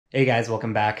Hey guys,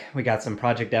 welcome back. We got some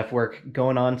Project F work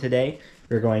going on today.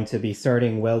 We're going to be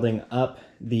starting welding up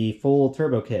the full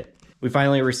turbo kit. We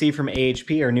finally received from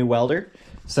AHP our new welder.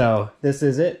 So this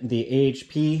is it, the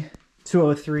AHP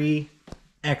 203xi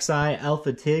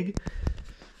AlphaTIG.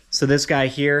 So this guy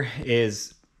here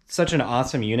is such an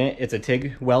awesome unit. It's a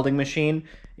TIG welding machine.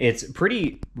 It's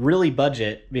really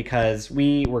budget because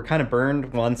we were kind of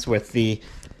burned once with the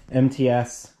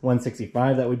MTS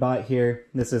 165 that we bought here.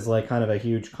 This is like kind of a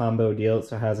huge combo deal.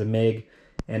 So it has a MIG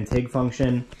and TIG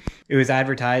function. It was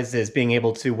advertised as being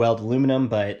able to weld aluminum,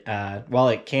 but while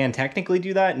it can technically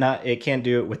do that, it can't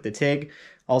do it with the TIG.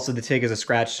 Also, the TIG is a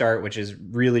scratch start, which is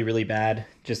really bad,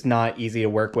 just not easy to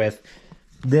work with.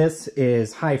 This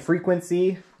is high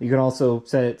frequency. You can also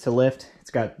set it to lift. It's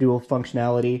got dual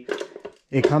functionality.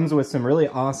 It comes with some really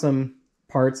awesome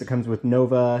parts. It comes with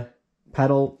Nova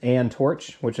pedal and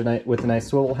torch, with a nice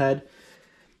swivel head.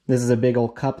 This is a big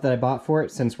old cup that I bought for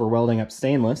it since we're welding up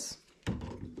stainless.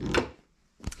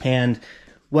 And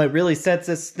what really sets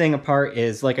this thing apart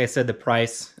is, like I said, the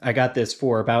price. I got this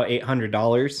for about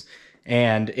 $800,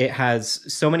 and it has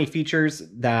so many features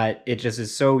that it just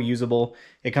is so usable.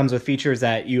 It comes with features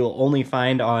that you'll only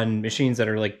find on machines that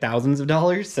are like thousands of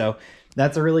dollars, so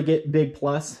that's a really big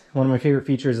plus. One of my favorite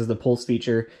features is the pulse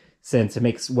feature, since it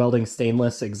makes welding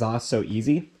stainless exhaust so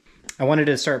easy. I wanted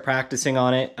to start practicing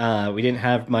on it. We didn't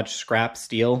have much scrap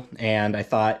steel, and I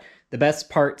thought the best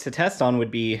part to test on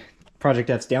would be Project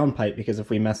F's downpipe, because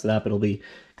if we mess it up, it'll be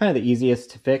kind of the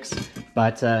easiest to fix.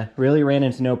 But really ran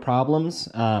into no problems.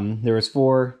 There was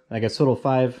total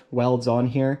 5 welds on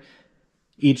here.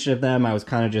 Each of them I was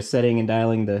kind of just setting and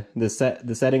dialing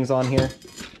the settings on here.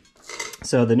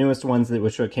 So the newest ones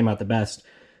which came out the best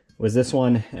was this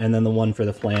one, and then the one for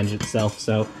the flange itself.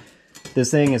 So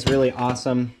this thing is really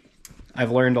awesome.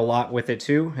 I've learned a lot with it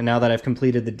too, and now that I've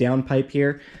completed the downpipe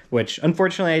here, which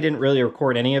unfortunately I didn't really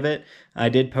record any of it, I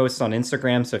did post on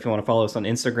Instagram, so if you want to follow us on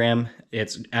Instagram,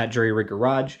 it's at Jury Rig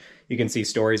Garage. You can see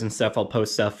stories and stuff. I'll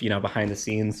post stuff, behind the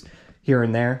scenes here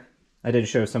and there. I did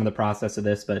show some of the process of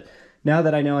this, but now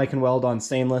that I know I can weld on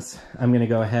stainless, I'm going to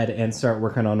go ahead and start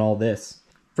working on all this.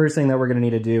 First thing that we're going to need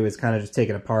to do is kind of just take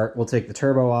it apart. We'll take the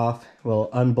turbo off, we'll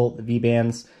unbolt the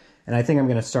V-bands, and I think I'm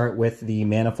going to start with the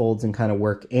manifolds and kind of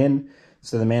work in.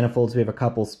 So the manifolds, we have a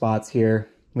couple spots here.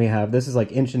 This is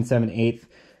like 1 7/8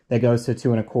 that goes to 2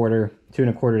 1/4, 2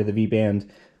 1/4 to the V-band.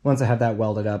 Once I have that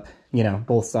welded up,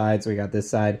 both sides, we got this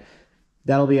side,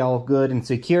 that'll be all good and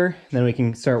secure. Then we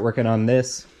can start working on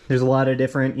this. There's a lot of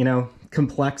different,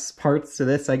 complex parts to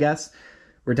this, I guess.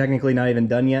 We're technically not even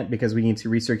done yet because we need to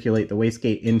recirculate the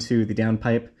wastegate into the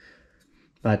downpipe,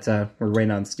 but we're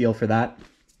waiting on steel for that.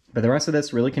 But the rest of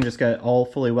this really can just get all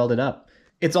fully welded up.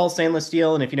 It's all stainless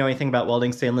steel, and if you know anything about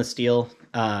welding stainless steel,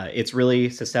 it's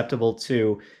really susceptible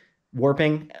to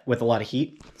warping with a lot of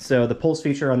heat. So the pulse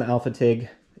feature on the AlphaTIG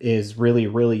is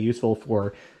really useful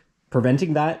for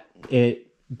preventing that. It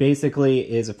basically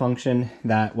is a function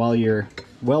that while you're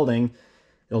welding,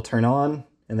 it'll turn on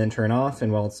and then turn off,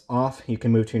 and while it's off, you can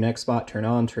move to your next spot, turn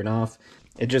on, turn off.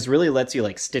 It just really lets you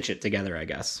like stitch it together, I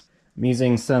guess. I'm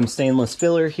using some stainless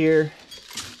filler here,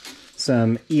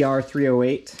 some ER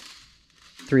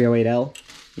 308L,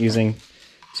 using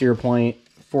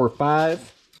 0.45.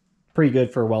 Pretty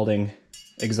good for welding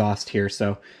exhaust here.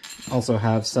 So also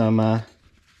have some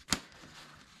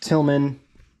Tillman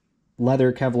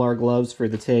leather Kevlar gloves for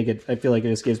the TIG. I feel like it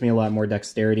just gives me a lot more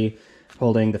dexterity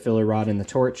holding the filler rod and the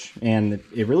torch, and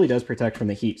it really does protect from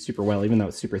the heat super well, even though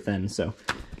it's super thin. So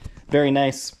very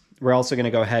nice. We're also going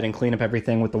to go ahead and clean up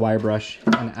everything with the wire brush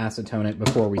and acetone it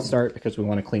before we start, because we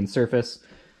want a clean surface.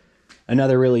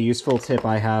 Another really useful tip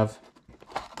I have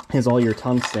is all your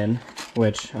tungsten,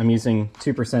 which I'm using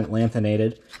 2%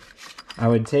 lanthanated. I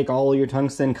would take all your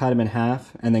tungsten, cut them in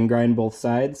half, and then grind both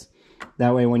sides.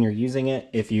 That way when you're using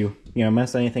it, if you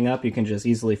mess anything up, you can just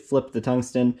easily flip the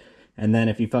tungsten, and then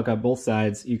if you fuck up both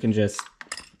sides, you can just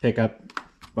pick up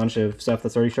a bunch of stuff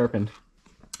that's already sharpened.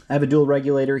 I have a dual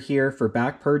regulator here for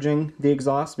back purging the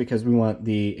exhaust, because we want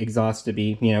the exhaust to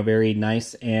be, very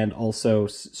nice and also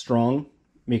strong.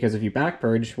 Because if you back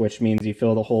purge, which means you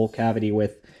fill the whole cavity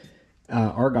with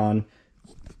argon,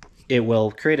 it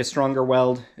will create a stronger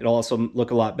weld. It'll also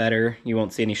look a lot better. You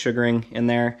won't see any sugaring in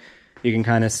there. You can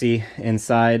kind of see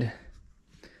inside.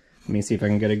 Let me see if I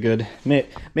can get a good...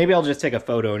 Maybe I'll just take a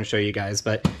photo and show you guys,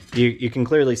 but you can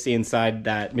clearly see inside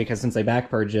that, because since I back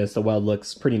purged this, the weld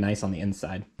looks pretty nice on the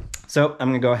inside. So I'm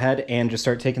going to go ahead and just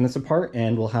start taking this apart,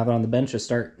 and we'll have it on the bench to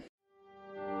start.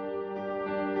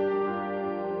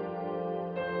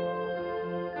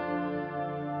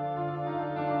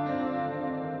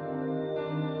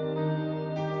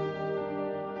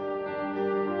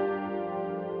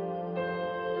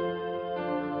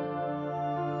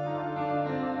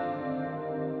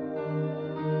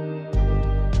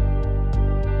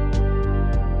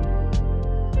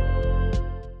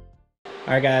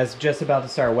 Alright guys, just about to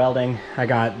start welding. I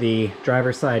got the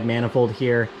driver's side manifold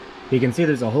here. You can see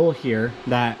there's a hole here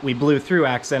that we blew through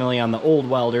accidentally on the old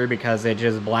welder because it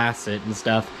just blasts it and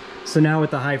stuff. So now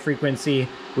with the high frequency,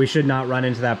 we should not run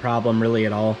into that problem really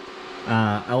at all.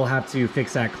 I'll have to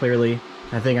fix that clearly.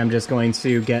 I think I'm just going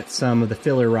to get some of the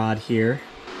filler rod here,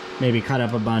 maybe cut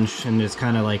up a bunch and just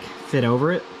kind of like fit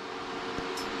over it.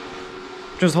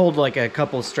 Just hold like a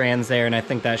couple strands there and I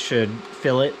think that should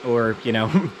fill it, or, you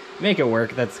know, make it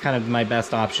work. That's kind of my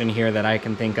best option here that I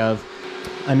can think of.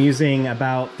 I'm using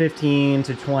about 15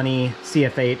 to 20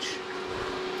 CFH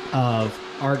of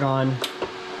argon.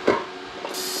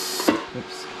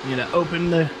 Oops, I'm gonna open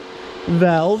the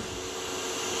valve.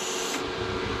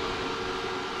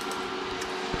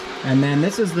 And then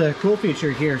this is the cool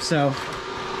feature here. So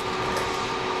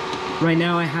right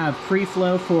now I have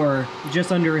pre-flow for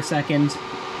just under a second.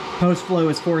 Post-flow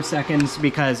is 4 seconds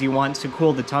because you want to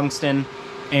cool the tungsten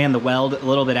and the weld a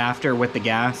little bit after with the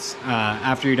gas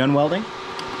after you're done welding.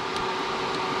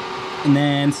 And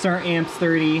then start amps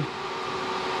 30,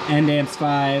 end amps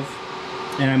 5,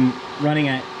 and I'm running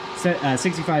at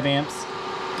 65 amps.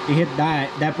 You hit that,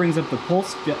 that brings up the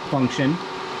pulse function.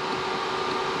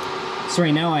 So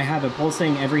right now I have it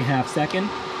pulsing every half second.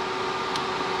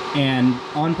 And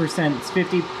on percent, it's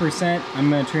 50%. I'm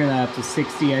gonna turn that up to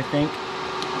 60, I think.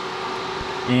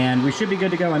 And we should be good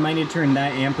to go. I might need to turn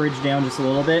that amperage down just a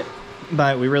little bit,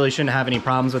 but we really shouldn't have any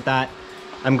problems with that.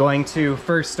 I'm going to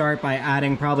first start by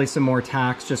adding probably some more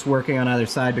tacks, just working on either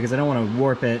side because I don't want to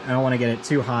warp it. I don't want to get it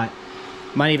too hot.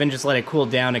 Might even just let it cool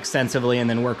down extensively and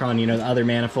then work on, you know, the other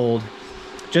manifold.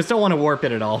 Just don't want to warp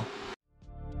it at all.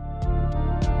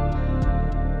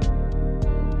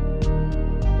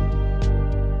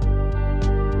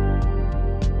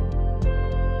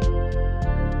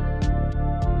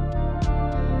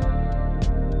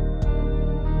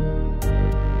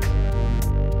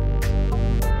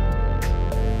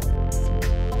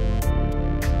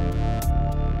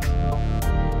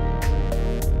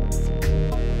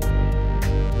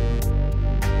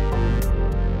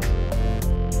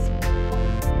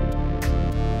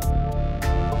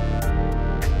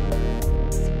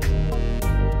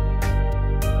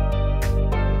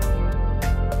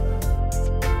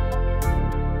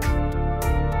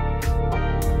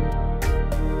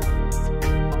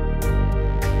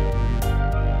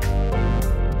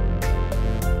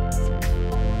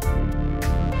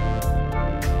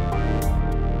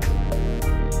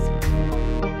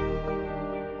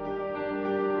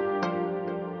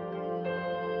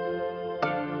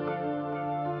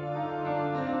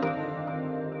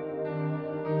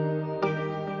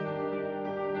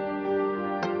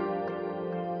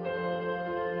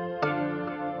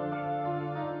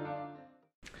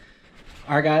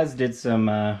 Alright guys, did some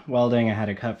welding. I had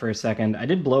to cut for a second. I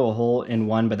did blow a hole in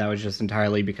one, but that was just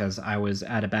entirely because I was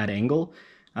at a bad angle.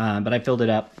 But I filled it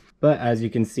up. But as you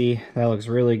can see, that looks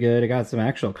really good. It got some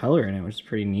actual color in it, which is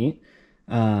pretty neat.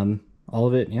 All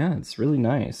of it, yeah, it's really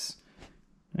nice.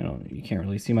 You can't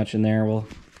really see much in there. We'll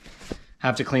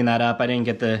have to clean that up. I didn't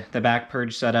get the back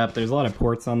purge set up. There's a lot of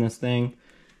ports on this thing.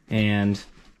 And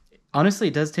honestly,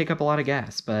 it does take up a lot of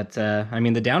gas, but I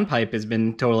mean, the downpipe has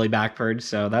been totally back purged,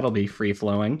 so that'll be free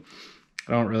flowing.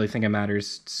 I don't really think it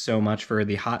matters so much for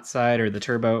the hot side or the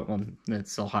turbo. Well,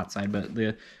 it's still hot side, but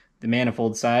the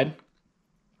manifold side.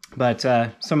 But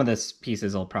some of this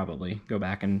pieces I'll probably go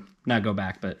back and not go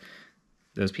back, but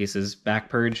those pieces back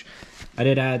purge. I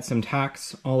did add some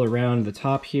tacks all around the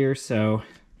top here, so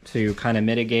to kind of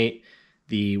mitigate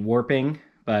the warping.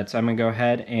 But I'm gonna go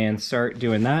ahead and start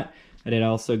doing that. I did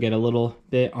also get a little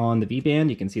bit on the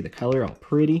V-band. You can see the color all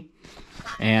pretty.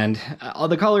 And all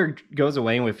the color goes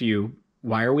away if you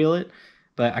wire wheel it,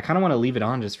 but I kind of want to leave it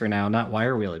on just for now, not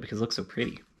wire wheel it because it looks so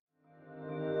pretty.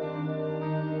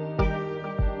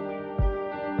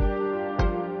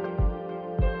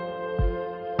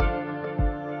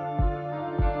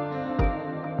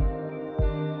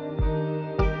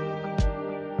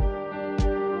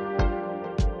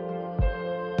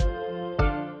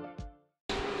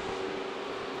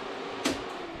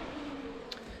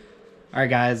 Alright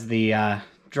guys, the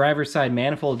driver's side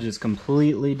manifold is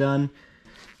completely done.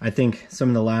 I think some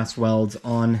of the last welds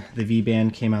on the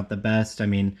V-band came out the best. I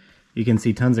mean, you can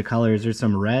see tons of colors. There's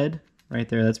some red right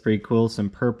there, that's pretty cool. Some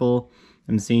purple,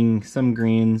 I'm seeing some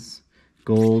greens,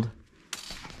 gold.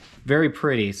 Very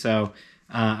pretty. So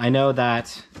I know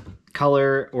that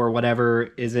color or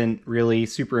whatever isn't really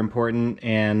super important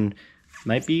and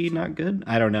might be not good.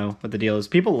 I don't know what the deal is.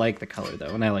 People like the color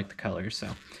though, and I like the color, so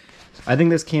I think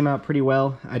this came out pretty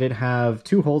well. I did have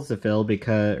 2 holes to fill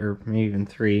because, or maybe even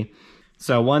 3.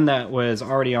 So one that was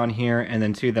already on here, and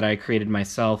then two that I created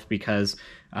myself because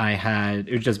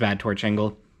it was just bad torch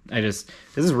angle. This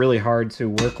is really hard to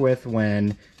work with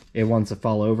when it wants to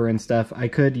fall over and stuff. I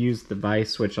could use the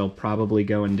vise, which I'll probably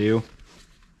go and do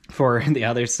for the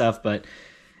other stuff, but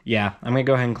yeah, I'm gonna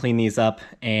go ahead and clean these up,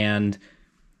 and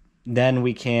then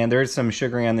there's some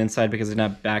sugaring on the inside because I did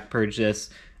not back purge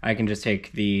this. I can just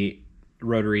take the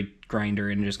rotary grinder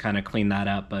and just kind of clean that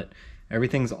up, but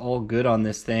everything's all good on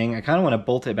this thing. I kind of want to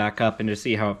bolt it back up and just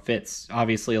see how it fits.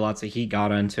 Obviously lots of heat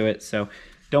got onto it, so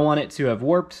don't want it to have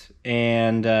warped,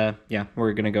 and yeah,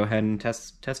 we're gonna go ahead and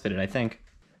test fit it, I think.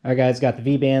 All right guys, got the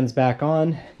V-bands back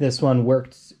on. This one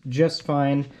worked just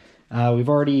fine. We've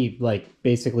already,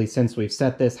 basically since we've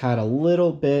set this, had a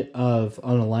little bit of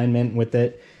unalignment with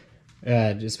it,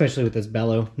 especially with this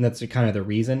bellow, and that's kind of the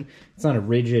reason. It's not a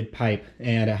rigid pipe,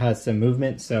 and it has some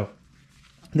movement, so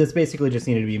this basically just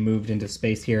needed to be moved into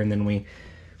space here, and then we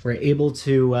were able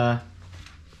to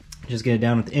just get it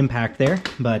down with impact there.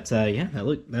 But yeah,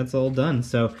 that's all done.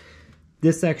 So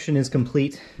this section is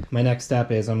complete. My next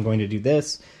step is I'm going to do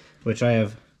this, which I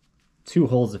have 2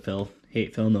 holes to fill.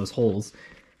 Hate filling those holes.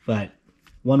 But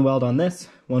 1 weld on this,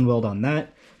 1 weld on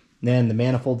that. Then the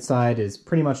manifold side is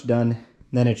pretty much done.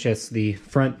 Then it's just the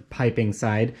front piping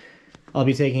side. I'll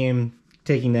be taking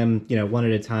them, one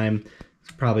at a time.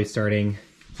 Probably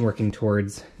working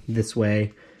towards this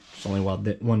way. Just only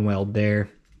 1 weld there.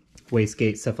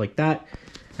 Wastegate, stuff like that.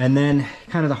 And then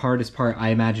kind of the hardest part, I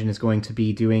imagine, is going to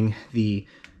be doing the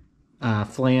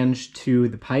flange to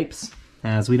the pipes,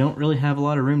 as we don't really have a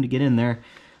lot of room to get in there.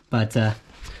 But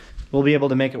we'll be able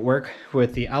to make it work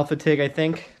with the AlphaTIG, I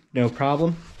think. No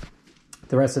problem.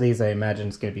 The rest of these, I imagine,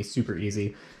 is going to be super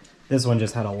easy. This one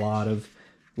just had a lot of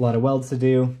welds to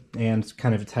do, and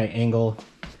kind of a tight angle.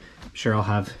 I'm sure I'll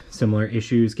have similar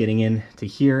issues getting in to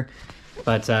here.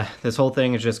 But this whole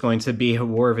thing is just going to be a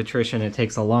war of attrition. It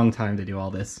takes a long time to do all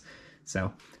this.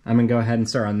 So I'm going to go ahead and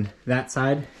start on that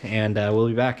side, and we'll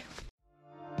be back.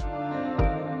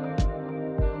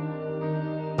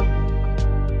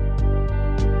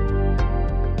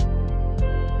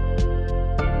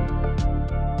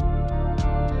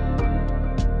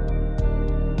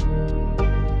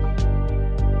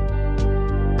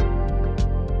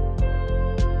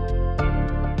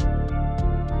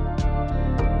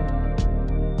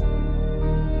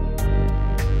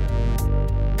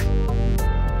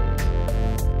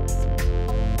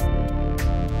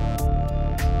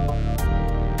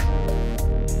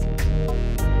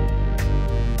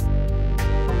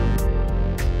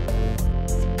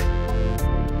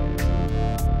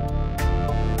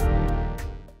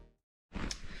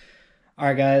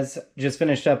 Alright guys, just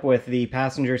finished up with the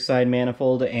passenger side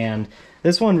manifold, and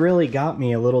this one really got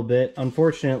me a little bit.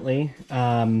 Unfortunately,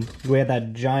 we had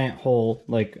that giant hole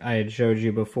like I had showed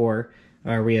you before.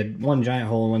 We had 1 giant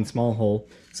hole and 1 small hole,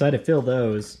 so I had to fill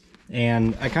those.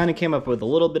 And I kind of came up with a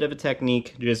little bit of a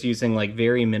technique, just using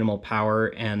very minimal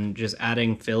power and just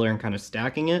adding filler and kind of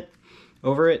stacking it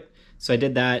over it. So I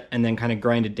did that and then kind of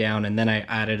grind it down, and then I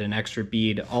added an extra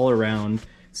bead all around.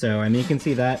 So I mean, you can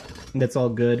see that's all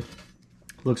good.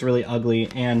 Looks really ugly,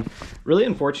 and really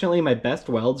unfortunately my best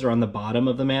welds are on the bottom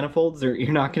of the manifolds.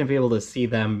 You're not going to be able to see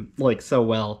them so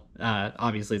well.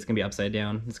 Obviously it's going to be upside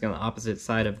down. It's going to the opposite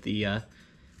side of the,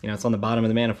 it's on the bottom of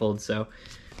the manifold, so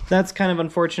that's kind of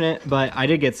unfortunate, but I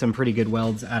did get some pretty good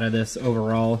welds out of this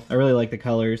overall. I really like the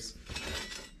colors.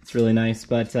 It's really nice,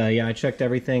 but yeah, I checked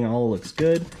everything, all looks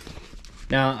good.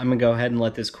 Now I'm going to go ahead and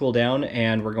let this cool down,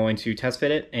 and we're going to test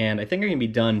fit it, and I think I'm going to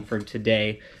be done for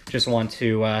today. Just want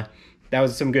to... that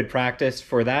was some good practice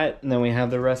for that, and then we have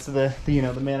the rest of the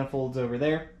manifolds over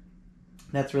there.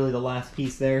 That's really the last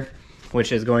piece there,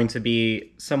 which is going to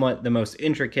be somewhat the most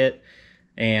intricate.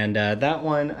 And that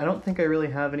one, I don't think I really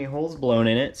have any holes blown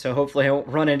in it, so hopefully I won't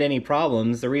run into any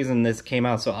problems. The reason this came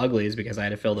out so ugly is because I had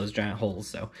to fill those giant holes.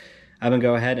 So I'm gonna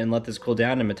go ahead and let this cool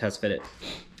down, and I'm gonna test fit it.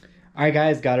 Alright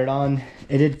guys, got it on.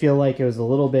 It did feel like it was a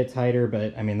little bit tighter,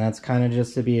 but I mean, that's kind of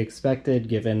just to be expected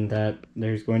given that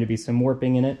there's going to be some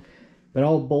warping in it. But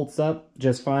all bolts up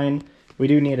just fine. We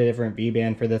do need a different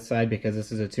V-band for this side because this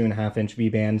is a 2.5-inch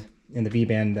V-band, and the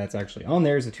V-band that's actually on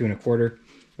there is a 2.25.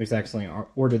 We just actually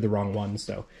ordered the wrong one,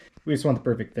 so we just want the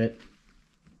perfect fit.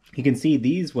 You can see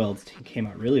these welds came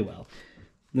out really well.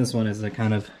 This one is a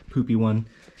kind of poopy one.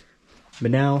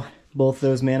 But now both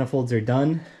those manifolds are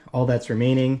done. All that's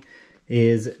remaining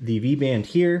is the V-band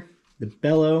here, the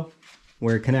bellow,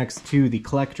 where it connects to the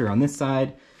collector on this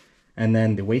side, and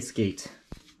then the wastegate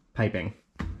piping.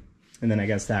 And then I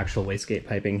guess the actual wastegate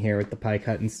piping here with the pie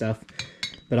cut and stuff.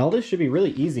 But all this should be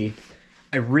really easy.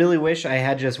 I really wish I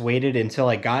had just waited until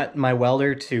I got my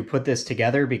welder to put this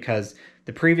together, because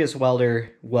The previous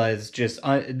welder was just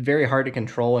very hard to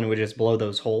control and would just blow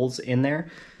those holes in there.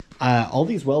 All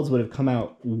these welds would have come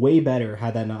out way better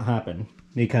had that not happened,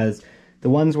 because the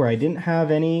ones where I didn't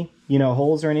have any, you know,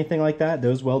 holes or anything like that,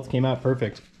 those welds came out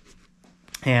perfect.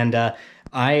 And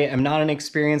I am not an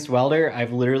experienced welder.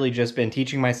 I've literally just been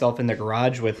teaching myself in the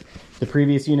garage with the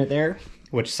previous unit there,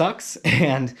 which sucks,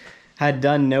 and had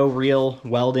done no real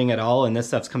welding at all, and this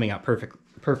stuff's coming out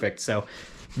perfect. So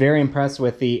very impressed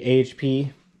with the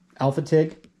AHP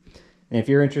AlphaTIG. And if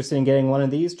you're interested in getting one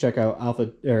of these, check out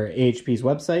AHP's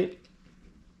website.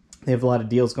 They have a lot of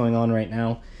deals going on right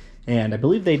now, and I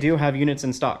believe they do have units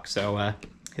in stock, so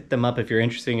hit them up if you're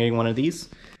interested in getting one of these.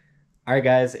 Alright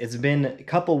guys, it's been a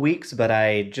couple weeks, but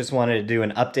I just wanted to do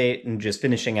an update and just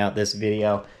finishing out this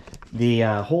video. The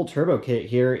whole turbo kit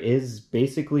here is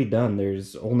basically done.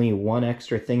 There's only one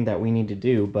extra thing that we need to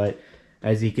do, but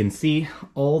as you can see,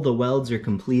 all the welds are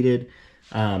completed.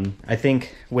 I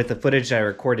think with the footage I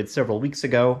recorded several weeks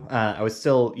ago, I was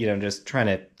still, you know, just trying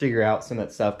to figure out some of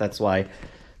that stuff. That's why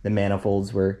the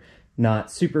manifolds were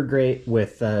not super great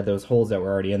with those holes that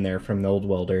were already in there from the old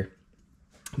welder.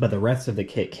 But the rest of the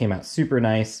kit came out super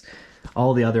nice.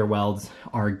 All the other welds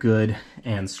are good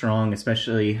and strong,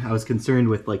 especially I was concerned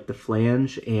with like the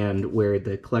flange and where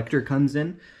the collector comes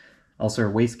in. Also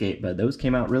our wastegate, but those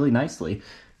came out really nicely.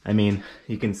 I mean,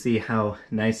 you can see how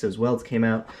nice those welds came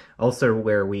out. Also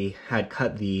where we had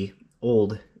cut the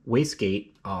old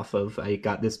wastegate off of, I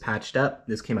got this patched up.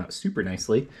 This came out super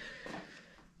nicely.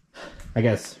 I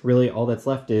guess really all that's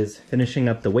left is finishing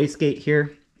up the wastegate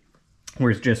here.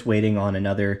 We're just waiting on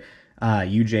another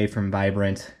UJ from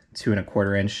Vibrant 2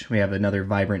 1/4 inch. We have another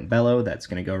Vibrant bellow that's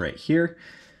going to go right here,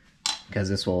 because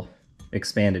this will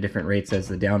expand at different rates as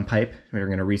the downpipe. We're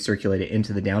going to recirculate it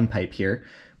into the downpipe here,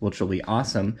 which will be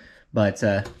awesome. But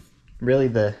really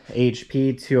the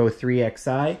AHP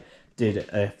 203xi did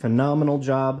a phenomenal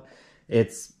job.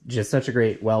 It's just such a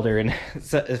great welder, and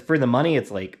for the money, it's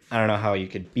like, I don't know how you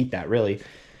could beat that, really.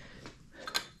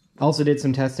 Also did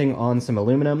some testing on some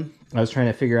aluminum. I was trying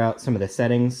to figure out some of the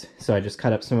settings, so I just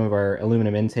cut up some of our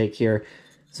aluminum intake here.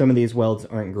 Some of these welds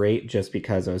aren't great just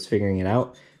because I was figuring it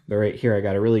out, but right here I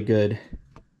got a really good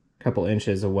couple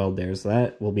inches of weld there, so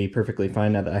that will be perfectly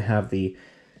fine now that I have the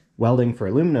welding for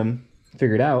aluminum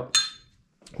figured out.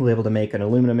 We'll be able to make an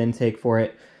aluminum intake for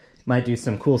it. Might do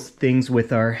some cool things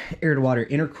with our air-to-water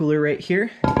intercooler right here.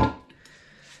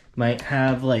 Might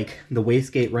have like the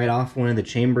wastegate right off one of the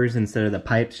chambers instead of the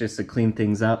pipes, just to clean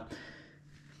things up.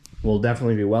 We'll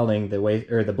definitely be welding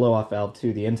the blow-off valve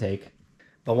to the intake.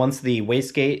 But once the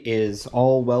wastegate is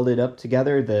all welded up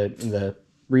together, the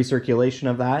recirculation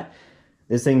of that,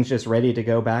 this thing's just ready to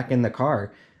go back in the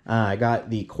car. I got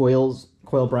the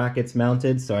coil brackets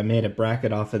mounted, so I made a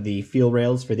bracket off of the fuel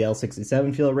rails for the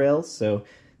L67 fuel rails. So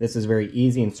this is very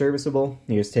easy and serviceable.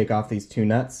 You just take off these two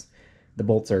nuts. The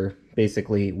bolts are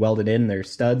basically welded in, they're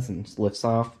studs, and just lifts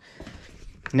off.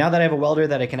 Now that I have a welder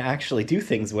that I can actually do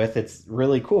things with, it's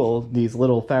really cool, these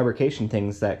little fabrication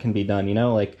things that can be done, you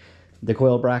know, like the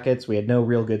coil brackets. We had no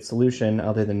real good solution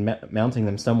other than mounting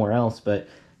them somewhere else, but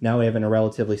now we have in a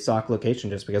relatively stock location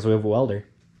just because we have a welder.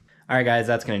 Alright guys,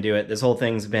 that's going to do it. This whole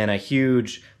thing's been a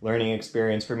huge learning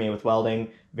experience for me with welding.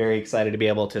 Very excited to be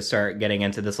able to start getting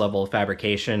into this level of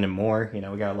fabrication and more. You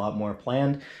know, we got a lot more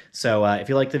planned. So if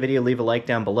you liked the video, leave a like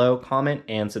down below, comment,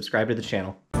 and subscribe to the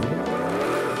channel.